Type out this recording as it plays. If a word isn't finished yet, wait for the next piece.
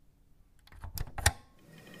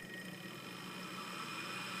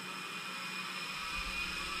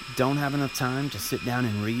Don't have enough time to sit down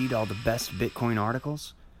and read all the best Bitcoin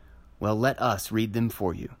articles? Well, let us read them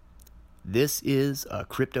for you. This is a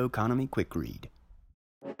Crypto Economy Quick Read.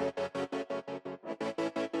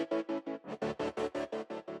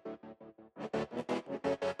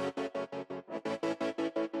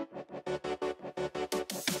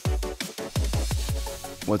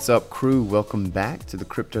 What's up, crew? Welcome back to the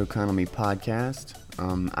Crypto Economy Podcast.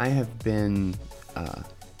 I have been,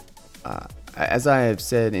 as I have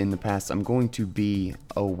said in the past, I'm going to be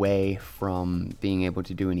away from being able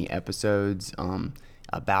to do any episodes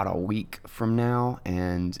about a week from now,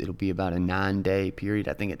 and it'll be about a 9-day period.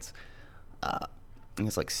 I think it's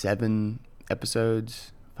like 7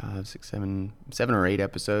 episodes, 5, 6, 7 or 8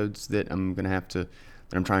 episodes that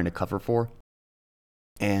I'm trying to cover for,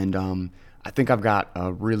 and I think I've got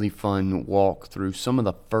a really fun walk through some of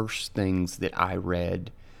the first things that I read,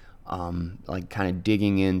 like kind of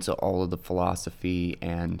digging into all of the philosophy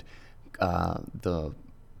and the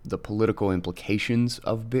political implications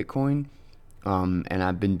of Bitcoin. And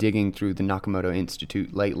I've been digging through the Nakamoto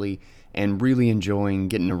Institute lately and really enjoying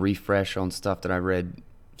getting a refresh on stuff that I read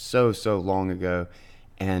so long ago.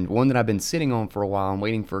 And one that I've been sitting on for a while and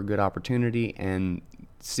waiting for a good opportunity, and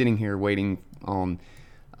sitting here waiting on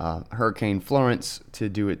Hurricane Florence to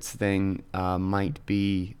do its thing might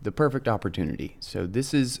be the perfect opportunity. So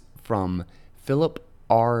this is from Philip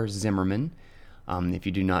R. Zimmerman. If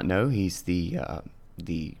you do not know, he's the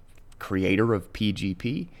creator of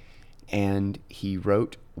PGP, and he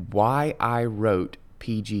wrote Why I Wrote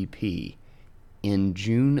PGP in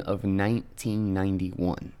June of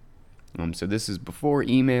 1991. So this is before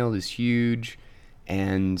email is huge,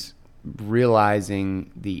 and realizing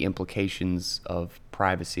the implications of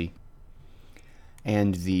privacy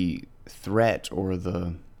and the threat or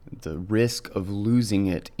the risk of losing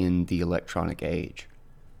it in the electronic age.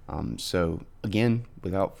 So again,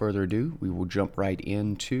 without further ado, we will jump right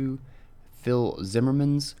into Phil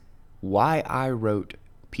Zimmerman's Why I Wrote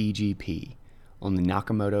PGP on the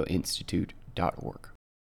NakamotoInstitute.org.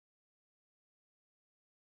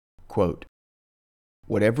 Quote,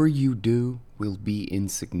 "Whatever you do will be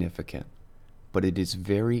insignificant, but it is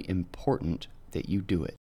very important that you do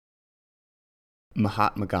it."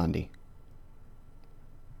 Mahatma Gandhi.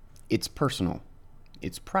 It's personal,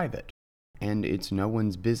 it's private, and it's no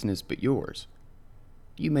one's business but yours.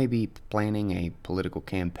 You may be planning a political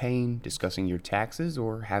campaign, discussing your taxes,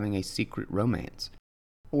 or having a secret romance.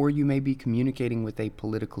 Or you may be communicating with a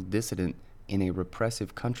political dissident in a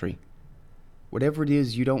repressive country. Whatever it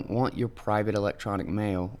is, you don't want your private electronic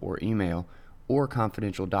mail or email or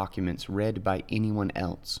confidential documents read by anyone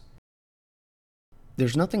else.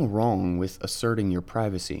 There's nothing wrong with asserting your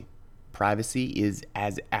privacy. Privacy is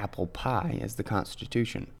as apple pie as the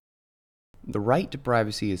Constitution. The right to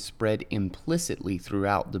privacy is spread implicitly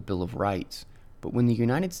throughout the Bill of Rights, but when the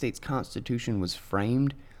United States Constitution was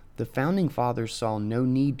framed, the Founding Fathers saw no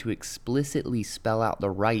need to explicitly spell out the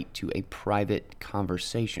right to a private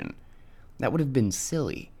conversation. That would have been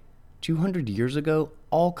silly. 200 years ago,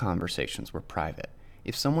 all conversations were private.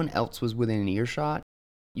 If someone else was within an earshot,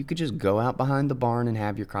 you could just go out behind the barn and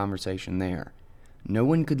have your conversation there. No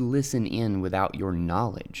one could listen in without your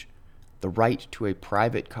knowledge. The right to a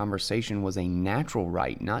private conversation was a natural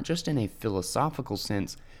right, not just in a philosophical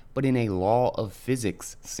sense, but in a law of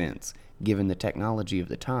physics sense, given the technology of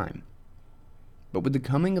the time. But with the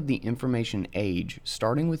coming of the information age,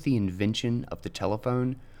 starting with the invention of the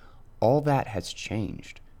telephone, all that has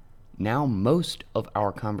changed. Now most of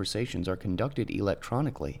our conversations are conducted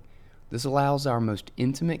electronically. This allows our most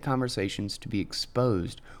intimate conversations to be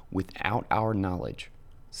exposed without our knowledge.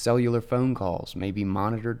 Cellular phone calls may be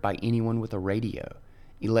monitored by anyone with a radio.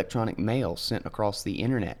 Electronic mail sent across the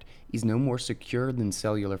internet is no more secure than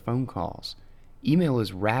cellular phone calls. Email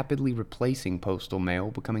is rapidly replacing postal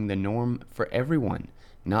mail, becoming the norm for everyone,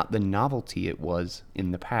 not the novelty it was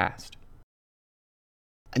in the past.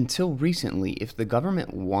 Until recently, if the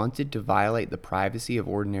government wanted to violate the privacy of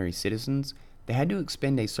ordinary citizens, they had to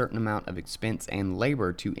expend a certain amount of expense and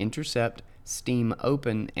labor to intercept, steam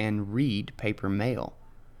open, and read paper mail.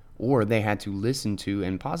 Or they had to listen to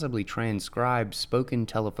and possibly transcribe spoken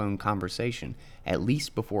telephone conversation, at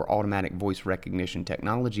least before automatic voice recognition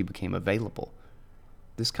technology became available.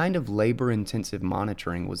 This kind of labor-intensive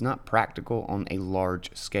monitoring was not practical on a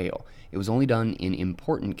large scale. It was only done in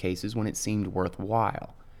important cases when it seemed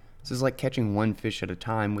worthwhile. This is like catching one fish at a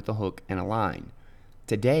time with a hook and a line.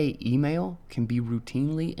 Today, email can be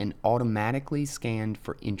routinely and automatically scanned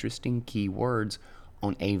for interesting keywords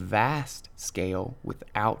on a vast scale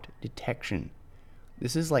without detection.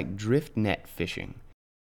 This is like drift net fishing.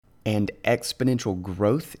 And exponential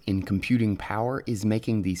growth in computing power is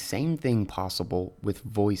making the same thing possible with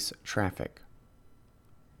voice traffic.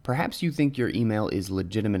 Perhaps you think your email is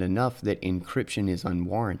legitimate enough that encryption is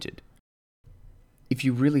unwarranted. If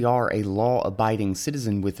you really are a law-abiding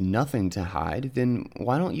citizen with nothing to hide, then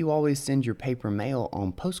why don't you always send your paper mail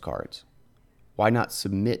on postcards? Why not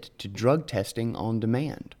submit to drug testing on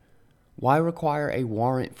demand? Why require a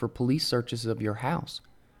warrant for police searches of your house?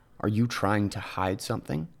 Are you trying to hide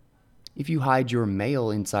something? If you hide your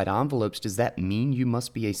mail inside envelopes, does that mean you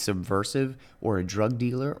must be a subversive or a drug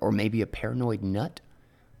dealer or maybe a paranoid nut?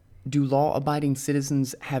 Do law-abiding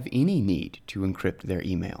citizens have any need to encrypt their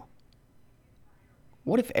email?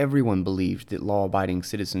 What if everyone believed that law-abiding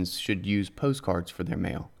citizens should use postcards for their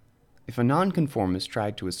mail? If a nonconformist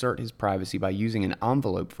tried to assert his privacy by using an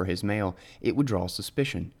envelope for his mail, it would draw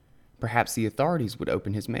suspicion. Perhaps the authorities would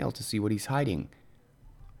open his mail to see what he's hiding.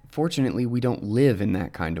 Fortunately, we don't live in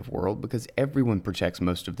that kind of world because everyone protects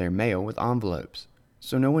most of their mail with envelopes,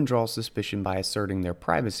 so no one draws suspicion by asserting their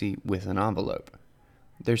privacy with an envelope.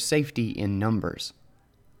 There's safety in numbers.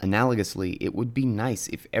 Analogously, it would be nice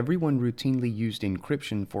if everyone routinely used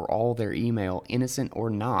encryption for all their email, innocent or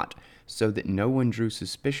not, so that no one drew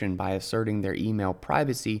suspicion by asserting their email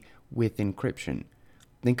privacy with encryption.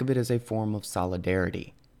 Think of it as a form of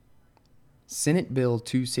solidarity. Senate Bill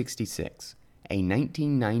 266, a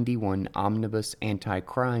 1991 omnibus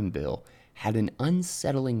anti-crime bill, had an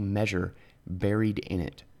unsettling measure buried in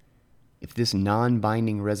it. If this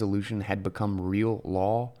non-binding resolution had become real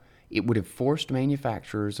law, it would have forced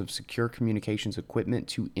manufacturers of secure communications equipment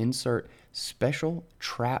to insert special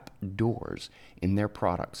trap doors in their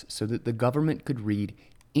products so that the government could read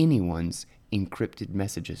anyone's encrypted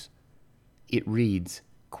messages. It reads,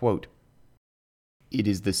 quote, "It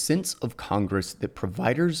is the sense of Congress that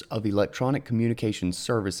providers of electronic communication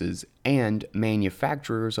services and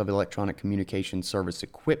manufacturers of electronic communication service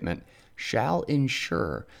equipment shall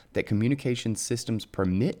ensure that communication systems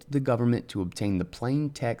permit the government to obtain the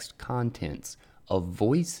plain text contents of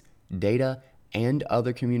voice, data, and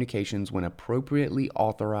other communications when appropriately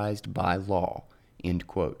authorized by law." End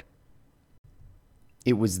quote.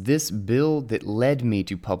 It was this bill that led me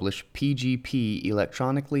to publish PGP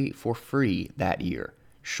electronically for free that year,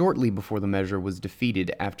 shortly before the measure was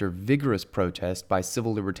defeated after vigorous protest by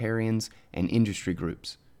civil libertarians and industry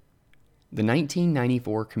groups. The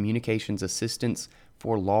 1994 Communications Assistance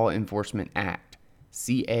for Law Enforcement Act,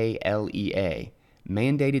 CALEA,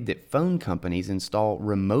 mandated that phone companies install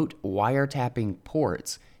remote wiretapping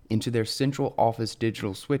ports into their central office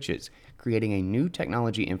digital switches, creating a new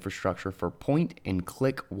technology infrastructure for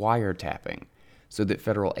point-and-click wiretapping, so that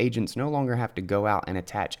federal agents no longer have to go out and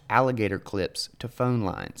attach alligator clips to phone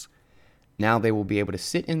lines. Now they will be able to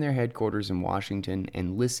sit in their headquarters in Washington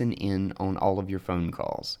and listen in on all of your phone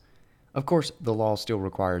calls. Of course, the law still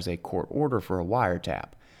requires a court order for a wiretap,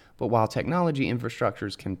 but while technology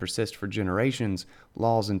infrastructures can persist for generations,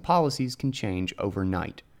 laws and policies can change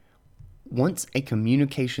overnight. Once a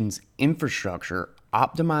communications infrastructure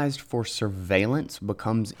optimized for surveillance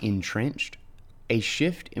becomes entrenched, a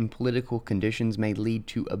shift in political conditions may lead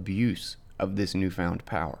to abuse of this newfound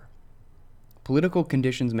power. Political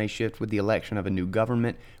conditions may shift with the election of a new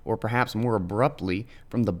government, or perhaps more abruptly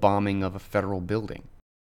from the bombing of a federal building.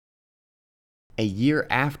 A year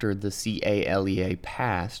after the CALEA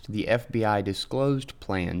passed, the FBI disclosed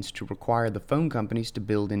plans to require the phone companies to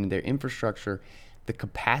build into their infrastructure the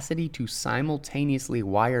capacity to simultaneously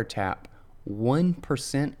wiretap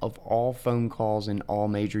 1% of all phone calls in all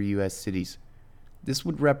major U.S. cities. This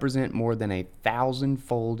would represent more than a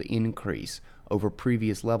 1,000-fold increase over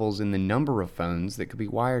previous levels in the number of phones that could be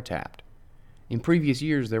wiretapped. In previous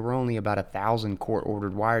years, there were only about 1,000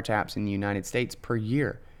 court-ordered wiretaps in the United States per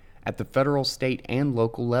year, at the federal, state, and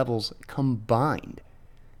local levels combined.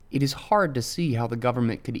 It is hard to see how the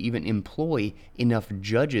government could even employ enough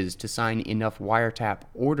judges to sign enough wiretap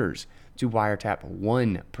orders to wiretap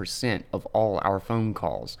 1% of all our phone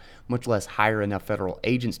calls, much less hire enough federal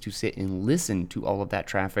agents to sit and listen to all of that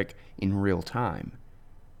traffic in real time.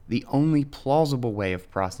 The only plausible way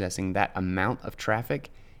of processing that amount of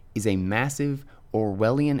traffic is a massive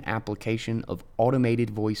Orwellian application of automated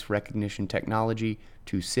voice recognition technology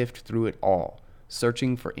to sift through it all,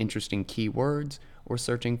 searching for interesting keywords or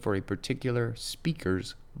searching for a particular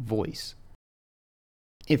speaker's voice.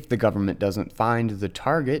 If the government doesn't find the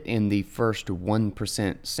target in the first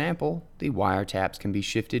 1% sample, the wiretaps can be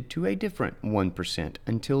shifted to a different 1%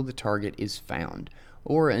 until the target is found,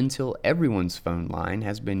 or until everyone's phone line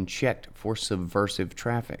has been checked for subversive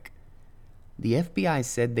traffic. The FBI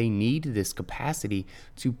said they need this capacity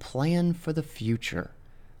to plan for the future.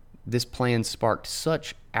 This plan sparked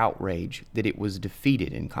such outrage that it was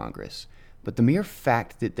defeated in Congress. But the mere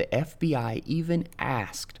fact that the FBI even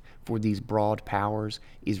asked for these broad powers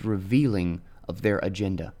is revealing of their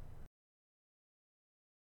agenda.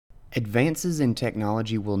 Advances in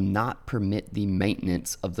technology will not permit the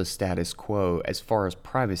maintenance of the status quo as far as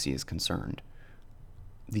privacy is concerned.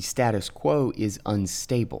 The status quo is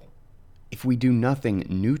unstable. If we do nothing,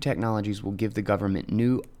 new technologies will give the government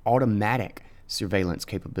new automatic surveillance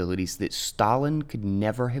capabilities that Stalin could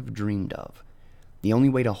never have dreamed of. The only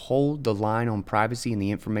way to hold the line on privacy in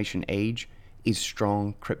the information age is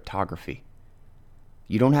strong cryptography.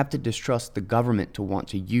 You don't have to distrust the government to want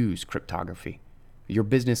to use cryptography. Your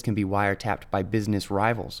business can be wiretapped by business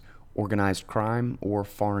rivals, organized crime, or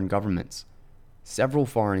foreign governments. Several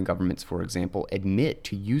foreign governments, for example, admit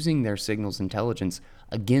to using their signals intelligence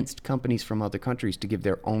against companies from other countries to give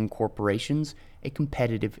their own corporations a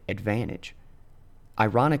competitive advantage.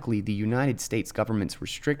 Ironically, the United States government's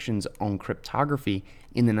restrictions on cryptography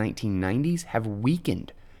in the 1990s have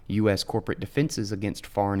weakened U.S. corporate defenses against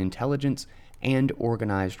foreign intelligence and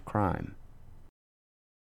organized crime.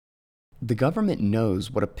 The government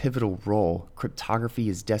knows what a pivotal role cryptography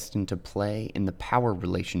is destined to play in the power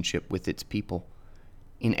relationship with its people.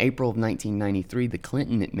 In April of 1993, the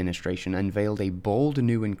Clinton administration unveiled a bold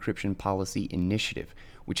new encryption policy initiative,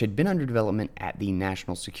 which had been under development at the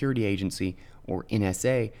National Security Agency, or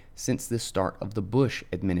NSA, since the start of the Bush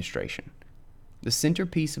administration. The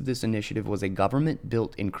centerpiece of this initiative was a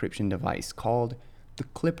government-built encryption device called the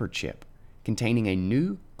Clipper chip, containing a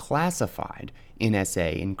new classified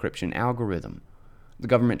NSA encryption algorithm. The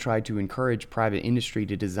government tried to encourage private industry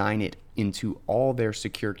to design it into all their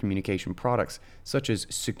secure communication products, such as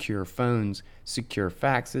secure phones, secure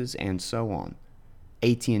faxes, and so on.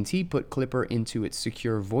 AT&T put Clipper into its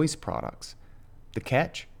secure voice products. The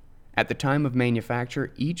catch? At the time of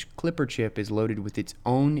manufacture, each Clipper chip is loaded with its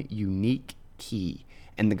own unique key,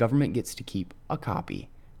 and the government gets to keep a copy,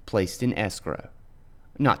 placed in escrow.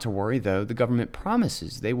 Not to worry, though, the government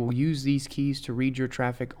promises they will use these keys to read your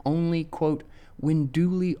traffic only, quote, when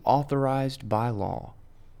duly authorized by law.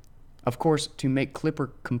 Of course, to make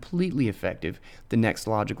Clipper completely effective, the next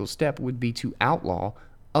logical step would be to outlaw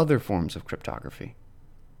other forms of cryptography.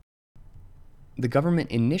 The government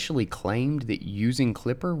initially claimed that using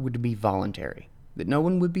Clipper would be voluntary, that no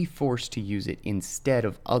one would be forced to use it instead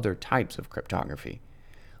of other types of cryptography.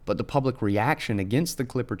 But the public reaction against the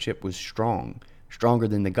Clipper chip was strong, stronger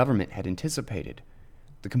than the government had anticipated.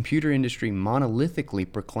 The computer industry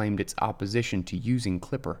monolithically proclaimed its opposition to using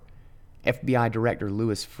Clipper. FBI Director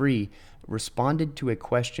Louis Freeh responded to a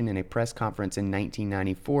question in a press conference in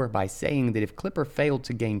 1994 by saying that if Clipper failed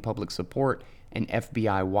to gain public support and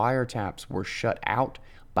FBI wiretaps were shut out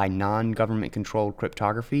by non-government controlled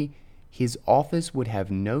cryptography, his office would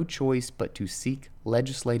have no choice but to seek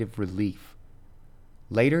legislative relief.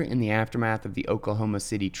 Later, in the aftermath of the Oklahoma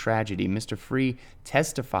City tragedy, Mr. Freeh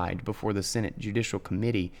testified before the Senate Judicial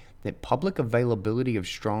Committee that public availability of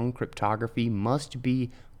strong cryptography must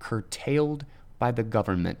be curtailed by the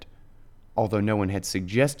government, although no one had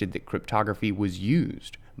suggested that cryptography was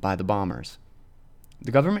used by the bombers.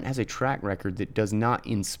 The government has a track record that does not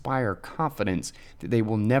inspire confidence that they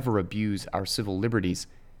will never abuse our civil liberties.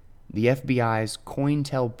 The FBI's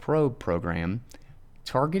COINTELPRO program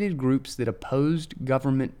targeted groups that opposed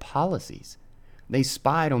government policies. They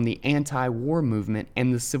spied on the anti-war movement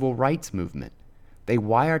and the civil rights movement. They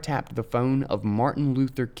wiretapped the phone of Martin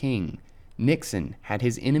Luther King. Nixon had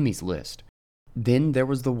his enemies list. Then there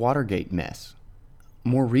was the Watergate mess.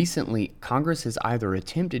 More recently, Congress has either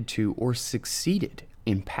attempted to or succeeded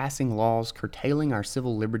in passing laws curtailing our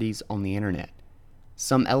civil liberties on the internet.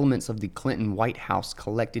 Some elements of the Clinton White House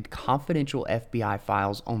collected confidential FBI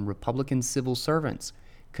files on Republican civil servants,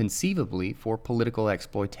 conceivably for political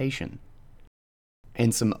exploitation.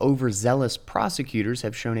 And some overzealous prosecutors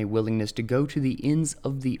have shown a willingness to go to the ends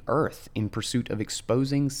of the earth in pursuit of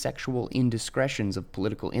exposing sexual indiscretions of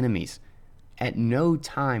political enemies. At no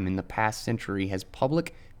time in the past century has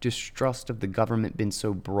public distrust of the government been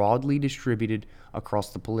so broadly distributed across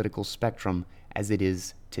the political spectrum as it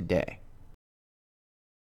is today.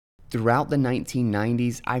 Throughout the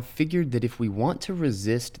 1990s, I figured that if we want to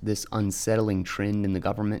resist this unsettling trend in the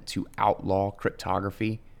government to outlaw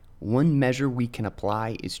cryptography, one measure we can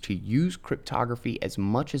apply is to use cryptography as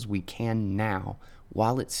much as we can now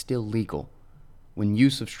while it's still legal. When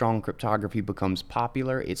use of strong cryptography becomes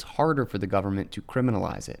popular, it's harder for the government to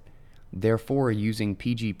criminalize it. Therefore, using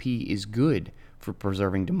PGP is good for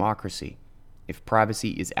preserving democracy. If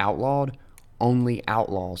privacy is outlawed, only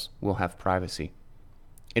outlaws will have privacy.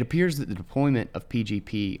 It appears that the deployment of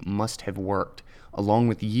PGP must have worked, along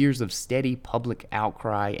with years of steady public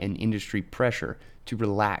outcry and industry pressure to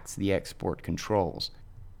relax the export controls.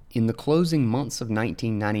 In the closing months of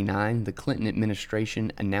 1999, the Clinton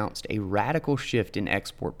administration announced a radical shift in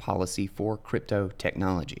export policy for crypto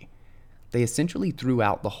technology. They essentially threw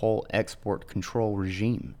out the whole export control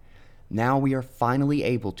regime. Now we are finally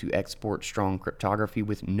able to export strong cryptography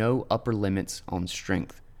with no upper limits on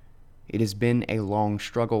strength. It has been a long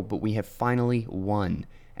struggle, but we have finally won,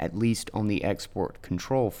 at least on the export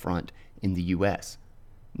control front in the US.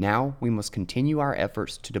 Now we must continue our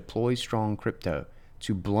efforts to deploy strong crypto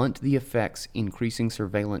to blunt the effects increasing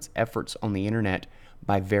surveillance efforts on the internet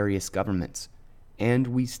by various governments. And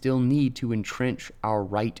we still need to entrench our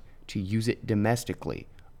right to use it domestically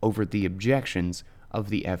over the objections of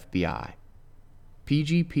the FBI.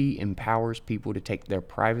 PGP empowers people to take their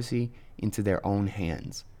privacy into their own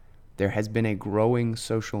hands. There has been a growing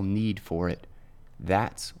social need for it.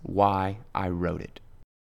 That's why I wrote it.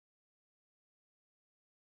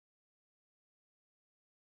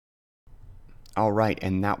 All right,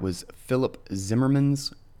 and that was Philip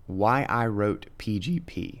Zimmerman's Why I Wrote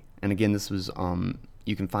PGP. And again, this was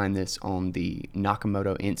you can find this on the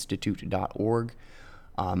nakamotoinstitute.org.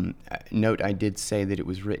 Note, I did say that it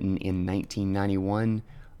was written in 1991.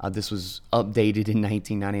 This was updated in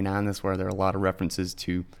 1999. That's where there are a lot of references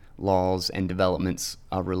to laws and developments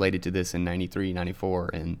related to this in 93,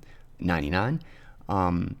 94, and 99.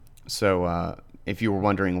 So if you were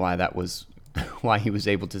wondering why that was, why he was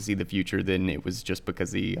able to see the future, then it was just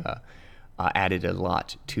because he added a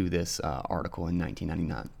lot to this article in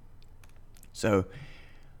 1999. So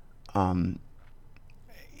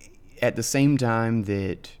at the same time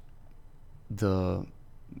that the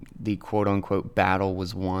quote-unquote battle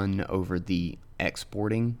was won over the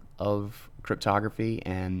exporting of cryptography,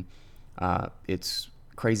 and it's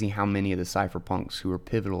crazy how many of the cypherpunks who are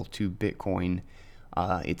pivotal to Bitcoin,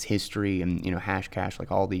 its history, and Hashcash,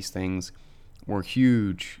 like all these things, were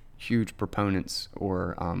huge proponents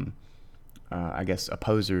or I guess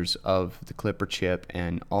opposers of the Clipper chip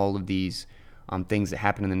and all of these things that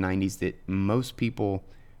happened in the 90s that most people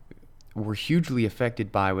were hugely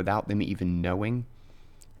affected by without them even knowing.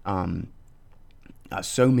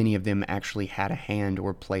 So many of them actually had a hand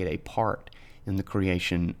or played a part in the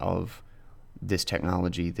creation of this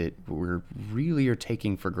technology that we really are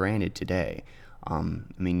taking for granted today. I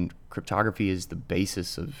mean, cryptography is the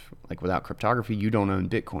basis of, like, without cryptography, you don't own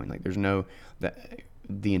Bitcoin. Like, there's no,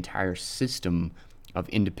 the entire system of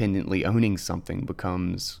independently owning something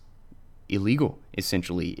becomes illegal,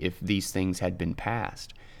 essentially, if these things had been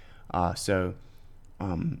passed. So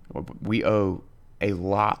we owe a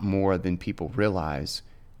lot more than people realize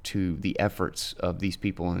to the efforts of these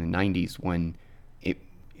people in the 90s when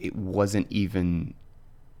it wasn't even,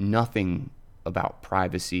 nothing about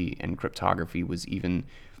privacy and cryptography was in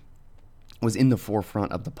the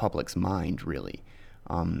forefront of the public's mind, really.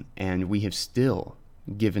 And we have still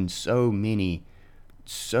given so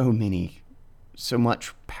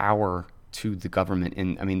much power to the government.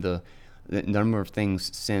 And I mean, the number of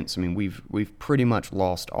things since, I mean, we've pretty much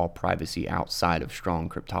lost all privacy outside of strong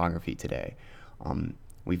cryptography today.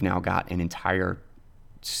 We've now got an entire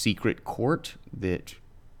secret court that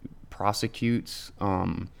prosecutes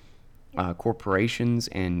corporations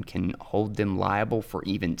and can hold them liable for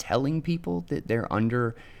even telling people that they're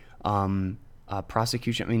under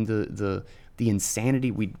prosecution. I mean, the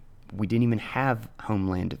insanity. We didn't even have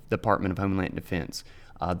Department of Homeland Defense,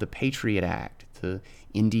 the Patriot Act, the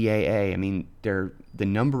NDAA. I mean, the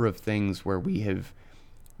number of things where we have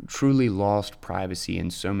truly lost privacy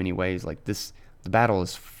in so many ways. Like this, the battle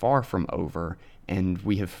is far from over, and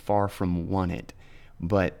we have far from won it.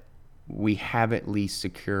 But we have at least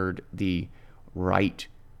secured the right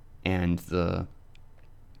and the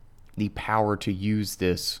power to use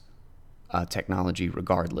this technology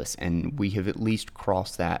regardless, and we have at least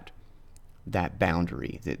crossed that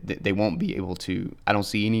boundary. That they won't be able to. I don't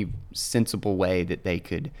see any sensible way that they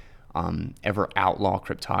could ever outlaw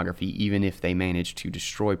cryptography, even if they manage to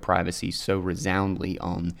destroy privacy so resoundly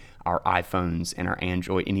on our iPhones and our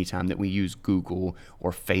Android anytime that we use Google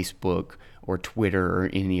or Facebook or Twitter or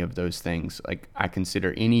any of those things. Like, I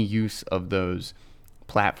consider any use of those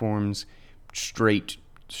platforms straight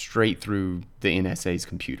through the NSA's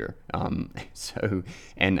computer.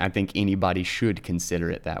 And I think anybody should consider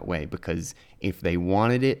it that way, because if they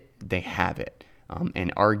wanted it, they have it.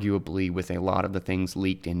 And arguably, with a lot of the things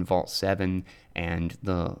leaked in Vault 7 and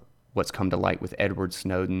what's come to light with Edward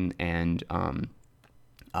Snowden and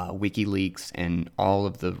WikiLeaks and all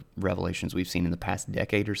of the revelations we've seen in the past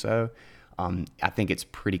decade or so, I think it's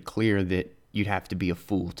pretty clear that you'd have to be a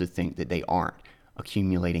fool to think that they aren't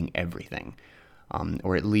accumulating everything,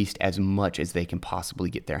 or at least as much as they can possibly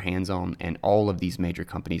get their hands on. And all of these major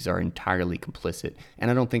companies are entirely complicit,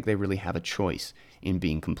 and I don't think they really have a choice in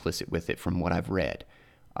being complicit with it from what I've read.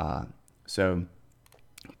 So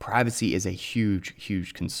privacy is a huge,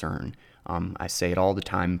 huge concern. I say it all the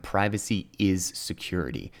time. Privacy is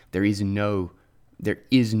security. There is no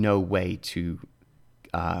way to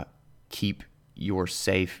keep your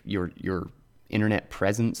internet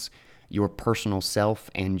presence, your personal self,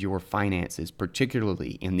 and your finances,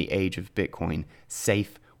 particularly in the age of Bitcoin,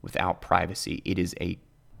 safe without privacy. It is a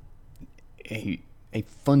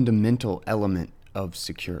fundamental element of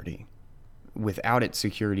security. Without it,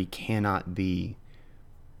 security cannot be.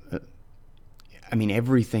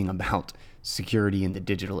 Everything about security in the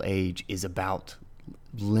digital age is about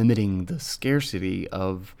limiting the scarcity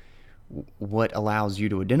of what allows you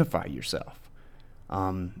to identify yourself.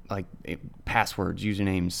 Passwords,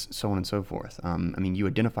 usernames, so on and so forth. You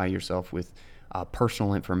identify yourself with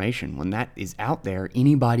personal information. When that is out there,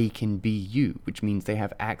 anybody can be you, which means they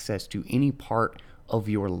have access to any part of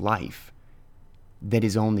your life that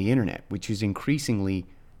is on the internet, which is increasingly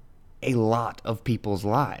a lot of people's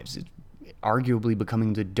lives. It's arguably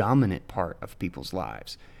becoming the dominant part of people's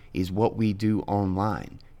lives, is what we do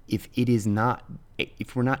online. If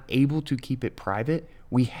we're not able to keep it private,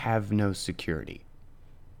 we have no security.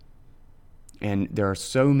 And there are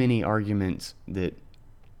so many arguments that,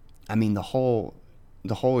 the whole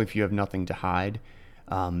if you have nothing to hide,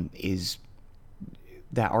 that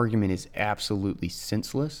argument is absolutely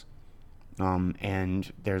senseless.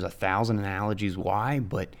 And there's 1,000 analogies why,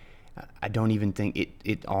 but I don't even think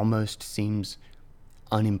it almost seems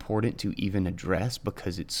unimportant to even address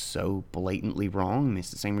because it's so blatantly wrong.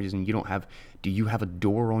 It's the same reason do you have a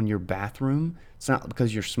door on your bathroom? It's not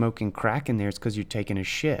because you're smoking crack in there, it's because you're taking a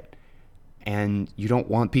shit. And you don't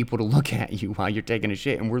want people to look at you while you're taking a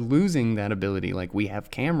shit. And we're losing that ability. Like, we have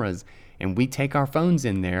cameras and we take our phones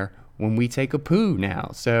in there when we take a poo now.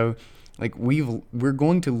 So we're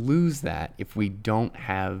going to lose that if we don't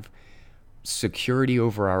have security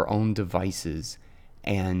over our own devices.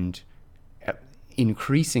 And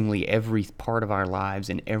increasingly, every part of our lives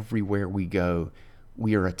and everywhere we go,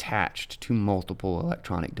 we are attached to multiple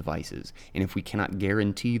electronic devices. And if we cannot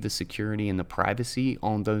guarantee the security and the privacy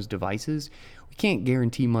on those devices, we can't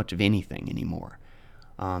guarantee much of anything anymore.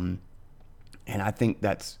 And I think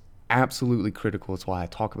that's absolutely critical. It's why I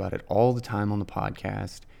talk about it all the time on the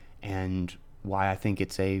podcast, and why I think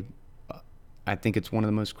it's one of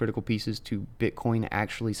the most critical pieces to Bitcoin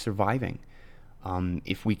actually surviving.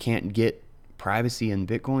 If we can't get privacy in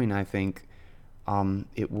Bitcoin, I think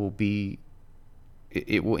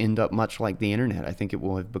it will end up much like the internet. I think it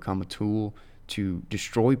will have become a tool to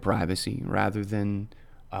destroy privacy rather than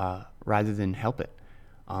help it.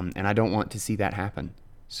 And I don't want to see that happen.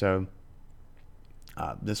 So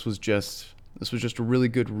this was just a really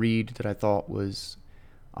good read that I thought was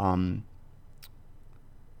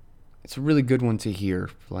it's a really good one to hear,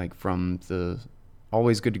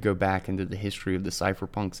 always good to go back into the history of the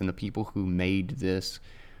cypherpunks and the people who made this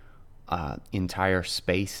entire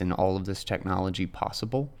space and all of this technology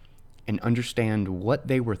possible, and understand what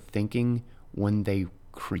they were thinking when they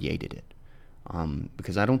created it.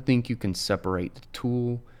 Because I don't think you can separate the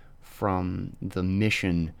tool from the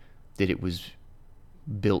mission that it was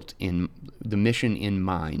built in, the mission in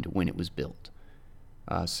mind when it was built.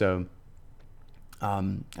 So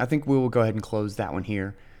I think we will go ahead and close that one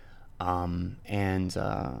here. Don't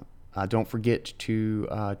forget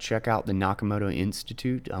to check out the Nakamoto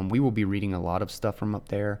Institute. We will be reading a lot of stuff from up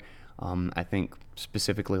there. I think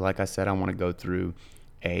specifically, like I said, I want to go through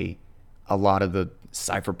a lot of the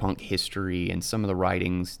cypherpunk history and some of the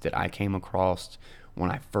writings that I came across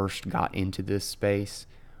when I first got into this space,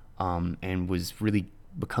 and was really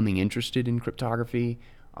becoming interested in cryptography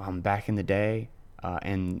back in the day.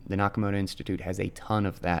 And the Nakamoto Institute has a ton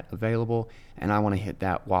of that available, and I want to hit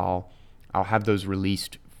that while I'll have those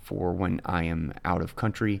released for when I am out of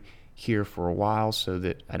country here for a while, so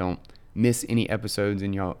that I don't miss any episodes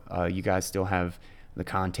and you guys still have the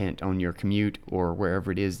content on your commute or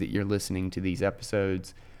wherever it is that you're listening to these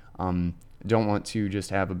episodes. Don't want to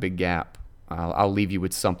just have a big gap. I'll leave you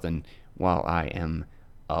with something while I am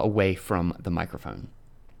away from the microphone.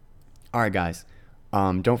 All right, guys.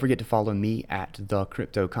 Don't forget to follow me at The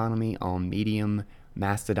Crypto Economy on Medium,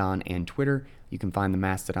 Mastodon, and Twitter. You can find the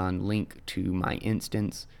Mastodon link to my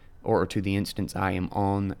instance, or to the instance I am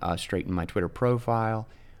on, straight in my Twitter profile.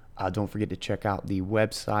 Don't forget to check out the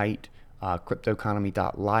website,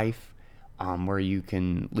 cryptoeconomy.life. where you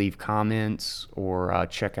can leave comments or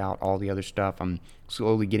check out all the other stuff. I'm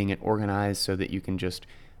slowly getting it organized so that you can just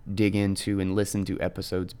dig into and listen to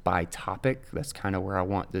episodes by topic. That's kind of where I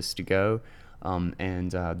want this to go.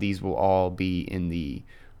 And these will all be in the,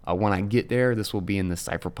 when I get there, this will be in the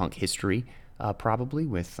cypherpunk history, probably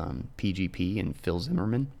with PGP and Phil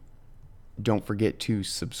Zimmerman. Don't forget to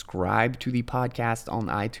subscribe to the podcast on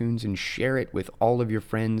iTunes and share it with all of your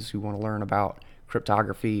friends who want to learn about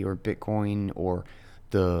cryptography or Bitcoin or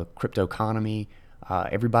the crypto economy.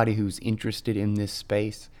 Everybody who's interested in this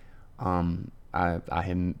space. I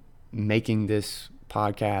am making this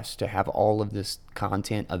podcast to have all of this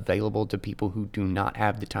content available to people who do not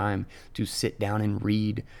have the time to sit down and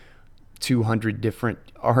read 200 different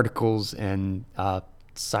articles and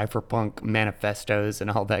cypherpunk manifestos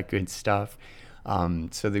and all that good stuff,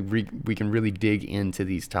 so that we can really dig into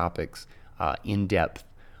these topics in depth,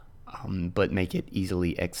 but make it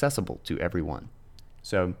easily accessible to everyone.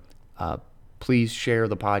 So please share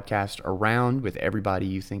the podcast around with everybody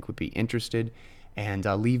you think would be interested, and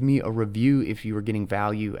leave me a review if you are getting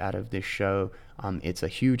value out of this show. It's a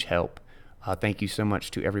huge help. Thank you so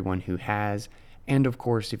much to everyone who has. And of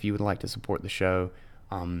course, if you would like to support the show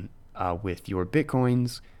with your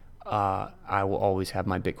Bitcoins, I will always have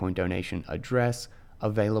my Bitcoin donation address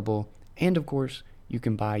available. And of course, you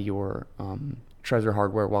can buy your Trezor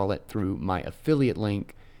hardware wallet through my affiliate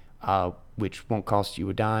link, which won't cost you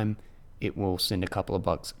a dime. It will send a couple of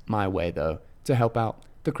bucks my way, though, to help out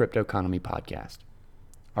the Crypto Economy Podcast.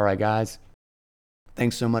 All right, guys.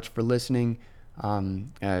 Thanks so much for listening.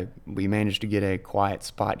 We managed to get a quiet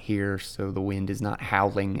spot here so the wind is not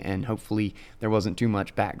howling, and hopefully there wasn't too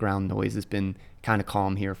much background noise. It's been kind of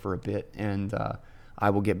calm here for a bit, and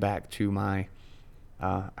I will get back to my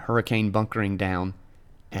hurricane bunkering down,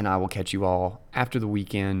 and I will catch you all after the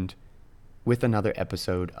weekend with another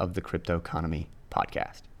episode of the Crypto Economy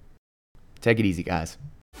Podcast. Take it easy, guys.